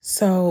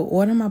So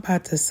what I'm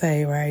about to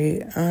say,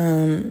 right?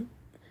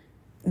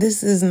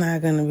 This is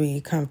not going to be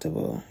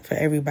comfortable for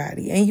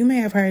everybody. And you may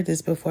have heard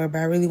this before, but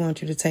I really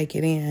want you to take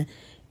it in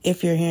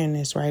if you're hearing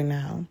this right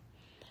now.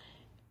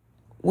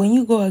 When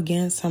you go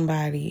against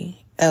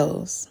somebody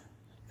else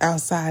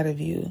outside of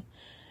you,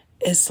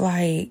 it's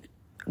like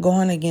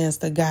going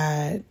against the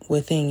God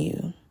within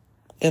you,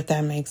 if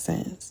that makes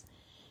sense.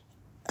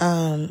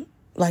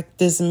 Like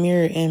this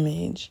mirror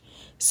image.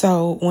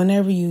 So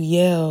whenever you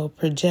yell,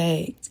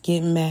 project,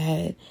 get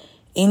mad,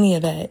 any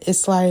of that,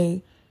 it's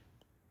like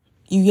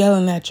you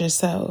yelling at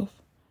yourself.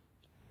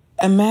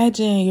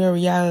 Imagine your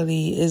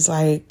reality is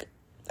like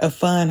a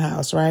fun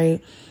house,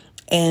 right?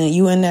 And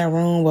you in that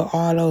room with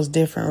all those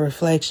different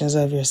reflections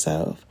of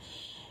yourself.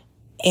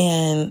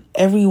 And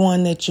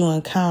everyone that you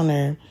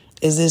encounter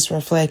is this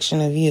reflection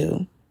of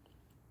you.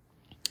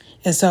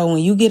 And so when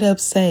you get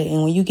upset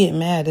and when you get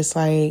mad, it's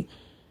like,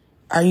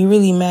 are you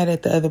really mad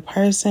at the other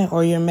person,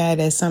 or you're mad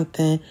at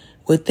something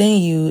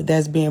within you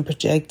that's being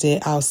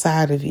projected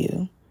outside of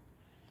you?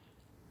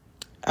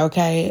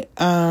 Okay.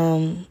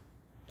 I'm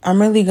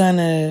really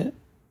gonna,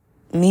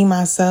 me,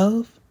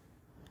 myself,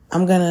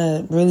 I'm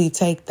gonna really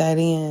take that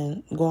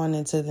in going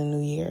into the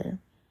new year.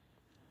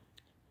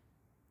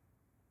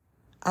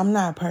 I'm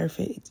not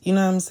perfect. You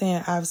know what I'm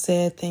saying? I've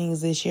said things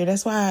this year.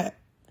 That's why,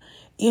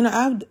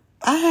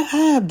 I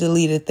have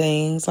deleted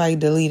things, like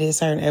deleted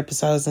certain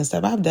episodes and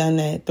stuff. I've done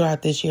that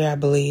throughout this year, I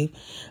believe.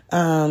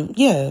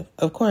 Yeah,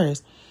 of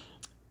course.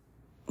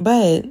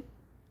 But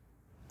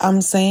I'm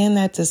saying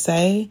that to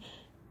say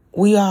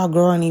we all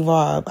grow and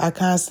evolve. I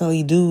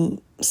constantly do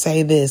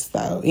say this,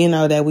 though,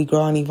 that we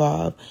grow and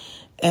evolve.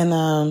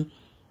 And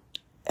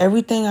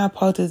everything I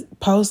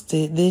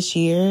posted this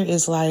year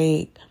is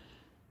like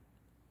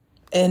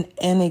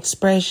an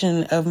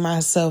expression of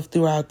myself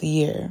throughout the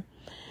year.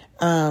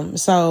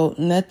 So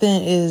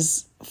nothing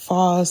is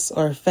false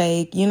or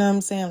fake. You know what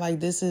I'm saying? Like,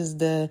 this is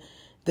the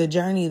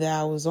journey that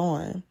I was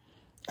on.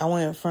 I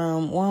went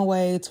from one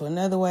way to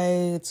another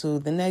way to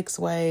the next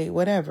way,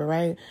 whatever,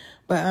 right?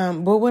 But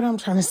what I'm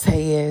trying to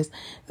say is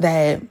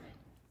that,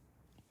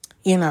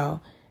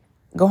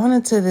 going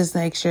into this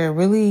next year,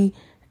 really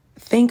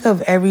think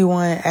of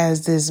everyone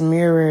as this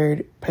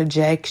mirrored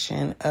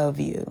projection of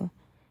you.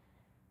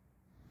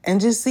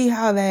 And just see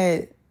how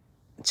that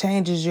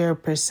changes your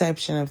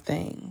perception of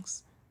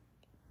things.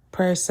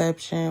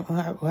 Perception,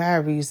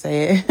 however you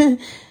say it.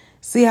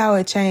 See how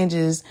it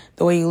changes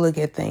the way you look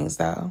at things,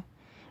 though.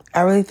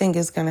 I really think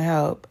it's going to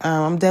help.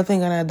 I'm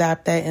definitely going to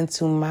adopt that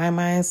into my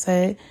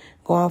mindset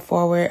going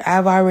forward.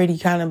 I've already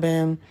kind of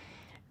been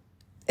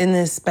in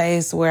this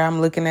space where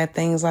I'm looking at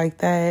things like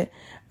that.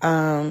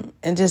 And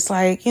just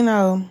like, I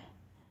don't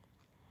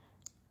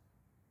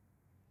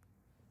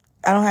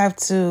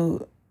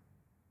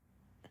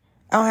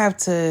have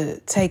to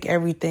take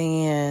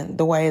everything in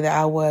the way that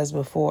I was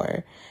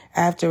before.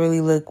 I have to really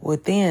look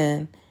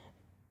within,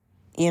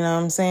 you know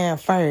what I'm saying,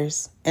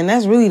 first. And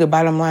that's really the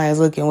bottom line, is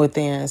looking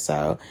within.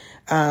 So,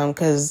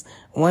 because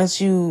once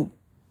you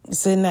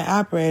sit in the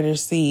operator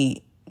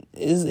seat,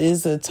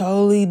 it's a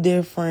totally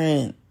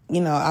different,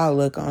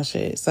 outlook on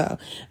shit. So,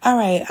 all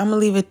right, I'm going to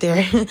leave it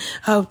there.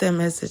 Hope that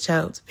message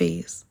helps.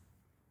 Peace.